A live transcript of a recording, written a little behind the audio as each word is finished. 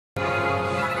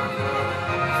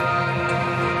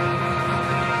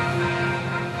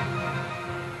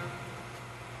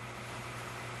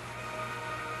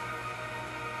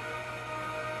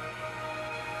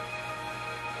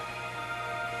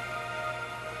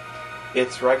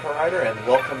It's Riker Rider, and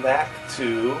welcome back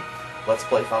to Let's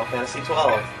Play Final Fantasy XII.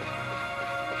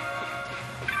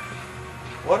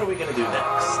 What are we going to do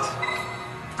next?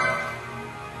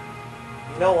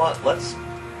 You know what? Let's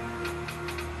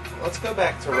go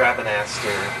back to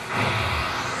Ravenaster,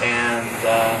 and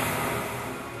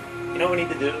you know what we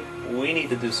need to do? We need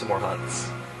to do some more hunts.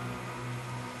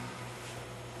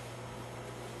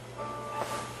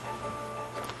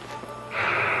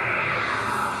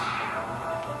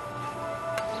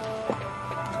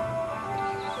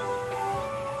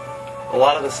 A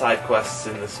lot of the side quests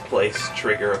in this place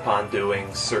trigger upon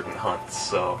doing certain hunts,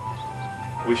 so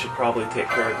we should probably take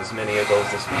care of as many of those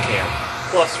as we can.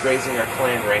 Plus, raising our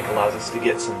clan rank allows us to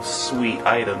get some sweet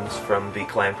items from the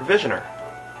clan provisioner.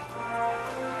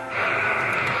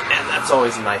 And that's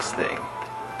always a nice thing.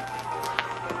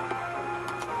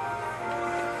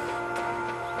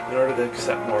 In order to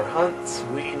accept more hunts,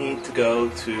 we need to go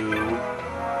to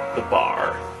the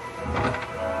bar.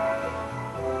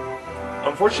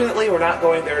 Unfortunately, we're not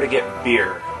going there to get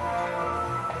beer.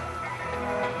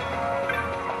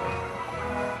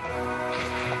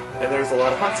 And there's a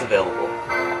lot of hunts available.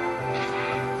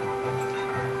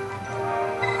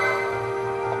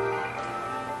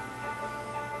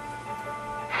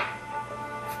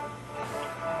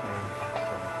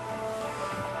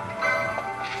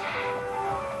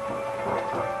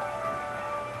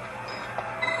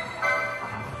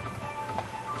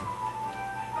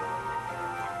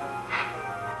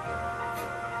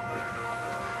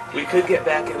 We could get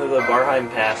back into the Barheim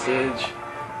Passage,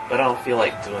 but I don't feel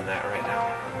like doing that right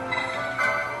now.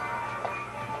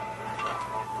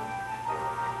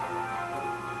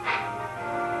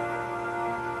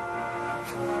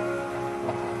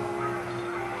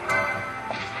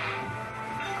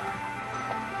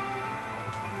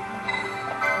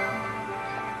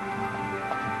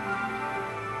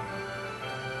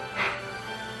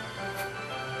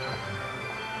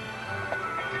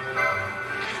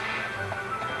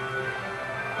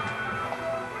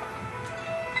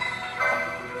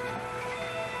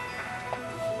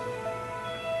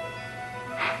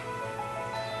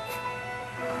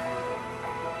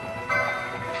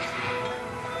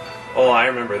 Oh, I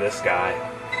remember this guy.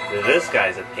 This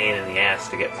guy's a pain in the ass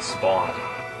to get to spawn.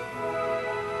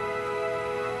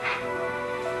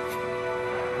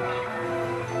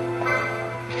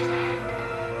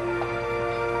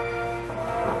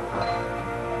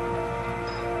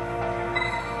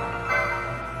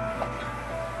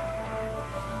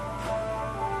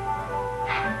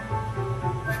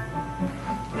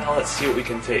 Now let's see what we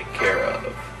can take care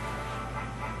of.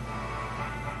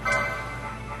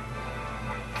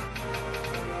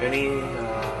 Any,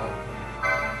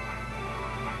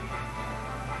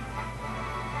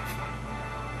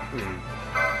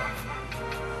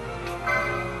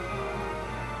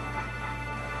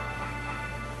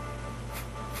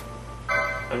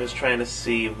 I'm just trying to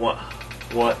see what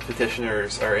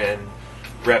petitioners are in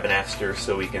Ravenaster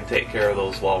so we can take care of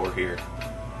those while we're here.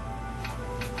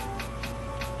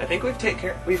 I think we've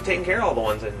taken care of all the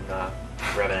ones in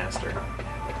Ravenaster.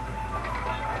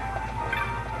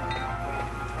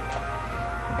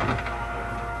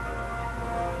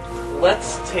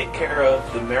 Let's take care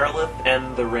of the Merilith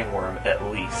and the Ringworm, at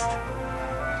least,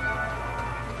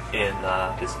 in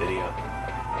this video.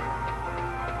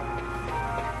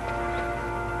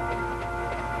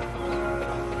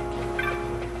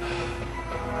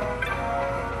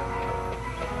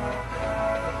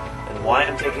 And why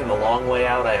I'm taking the long way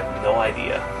out, I have no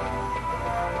idea.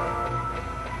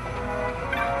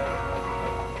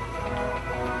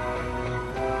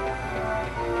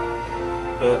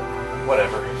 But,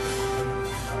 whatever.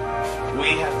 We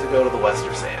have to go to the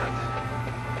Western Sand.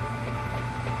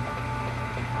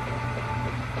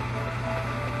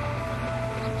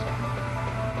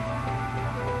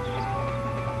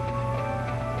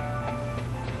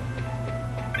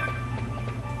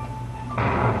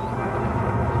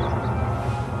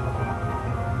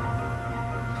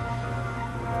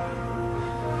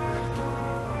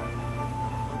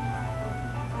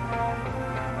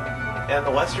 And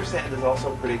the Western Sand is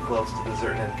also pretty close to the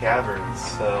Zertan Caverns,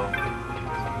 so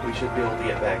we should be able to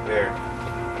get back there.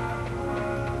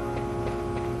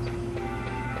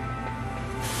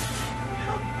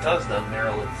 How does the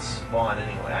Merilith spawn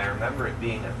anyway? I remember it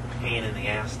being a pain in the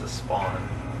ass to spawn.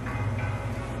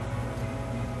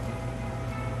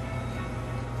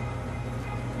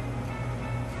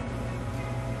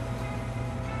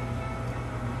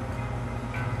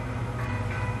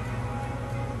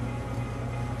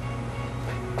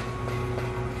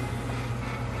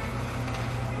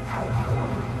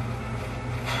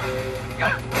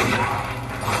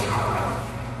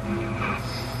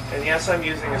 And yes, I'm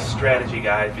using a strategy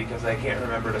guide because I can't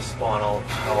remember to spawn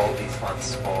how all these hunts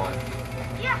spawn.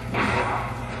 Yeah.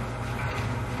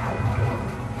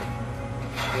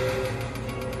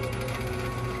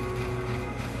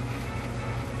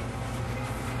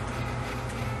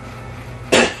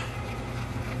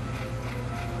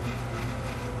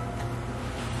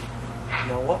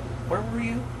 Now what? Where were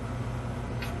you?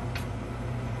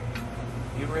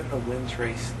 You were in the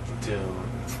Windtrace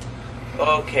Dunes.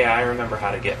 Okay, I remember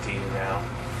how to get to you now.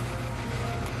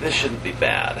 This shouldn't be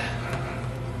bad.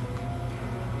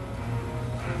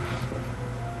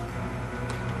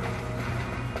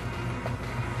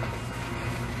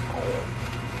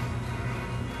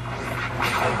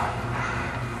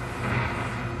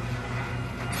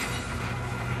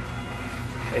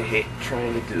 I hate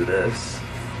trying to do this.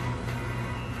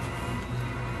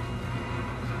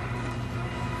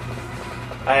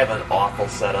 I have an awful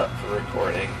setup for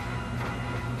recording.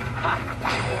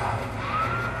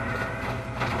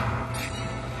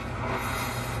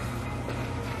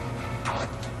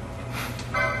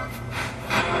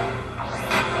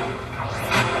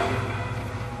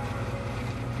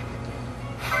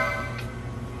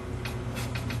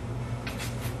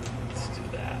 Let's do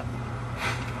that.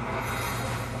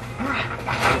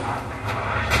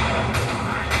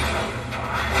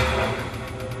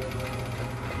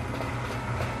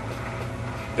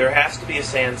 There has to be a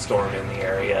sandstorm in the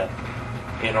area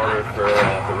in order for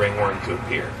the ringworm to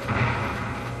appear.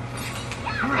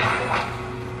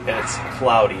 And it's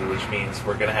cloudy, which means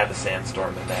we're going to have a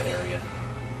sandstorm in that area.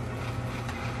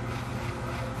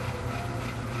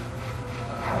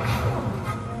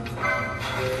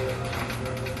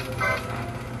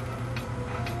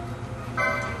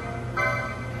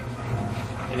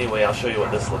 Anyway, I'll show you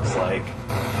what this looks like.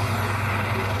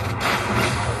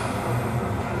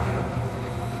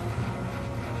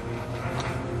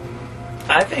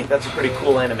 I think that's a pretty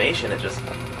cool animation, it just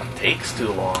takes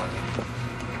too long.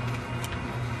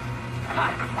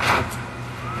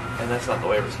 And that's not the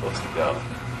way we're supposed to go.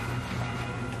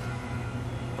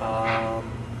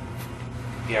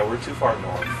 Yeah, we're too far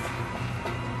north.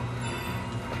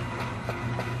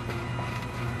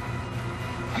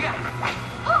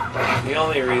 The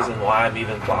only reason why I'm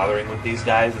even bothering with these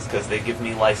guys is because they give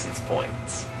me license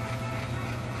points.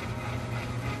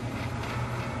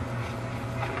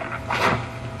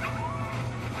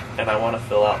 And I want to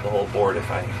fill out the whole board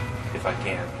if I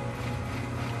can.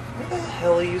 Where the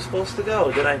hell are you supposed to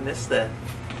go? Did I miss that?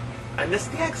 I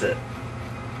missed the exit.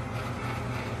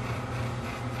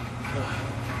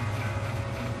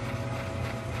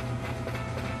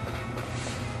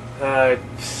 I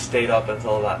stayed up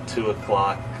until about 2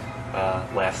 o'clock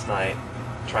last night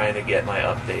trying to get my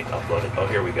update uploaded. Oh,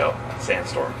 here we go.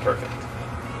 Sandstorm. Perfect.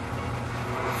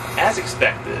 As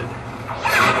expected.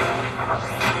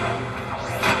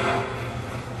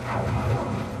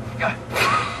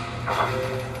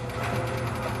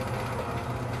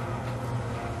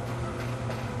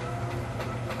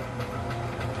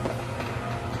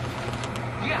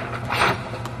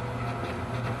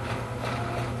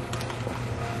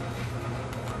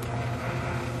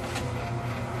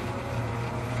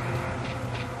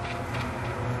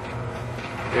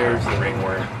 There's the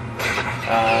ringworm.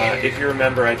 If you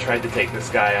remember, I tried to take this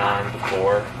guy on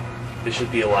before. This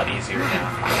should be a lot easier now.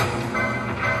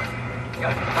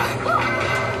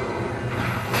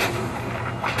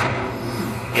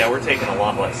 Yeah, we're taking a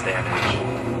lot less damage.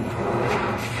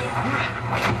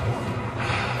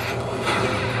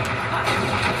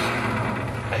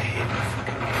 I hate my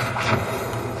fucking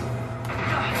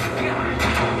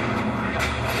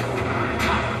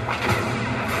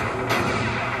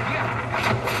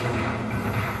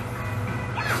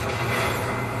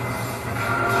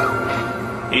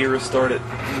He restored it.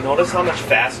 Notice how much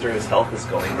faster his health is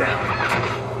going down.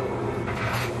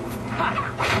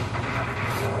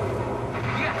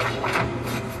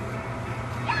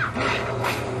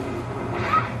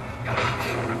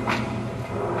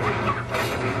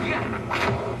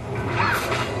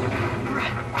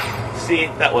 See,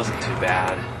 that wasn't too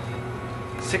bad.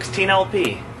 16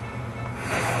 LP.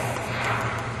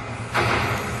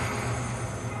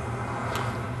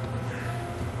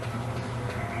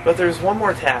 But there's one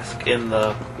more task in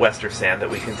the Western Sand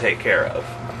that we can take care of.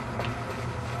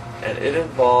 And it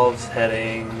involves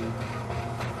heading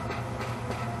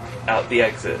out the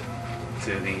exit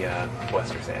to the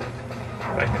Western Sand. If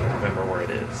I can remember where it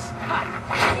is.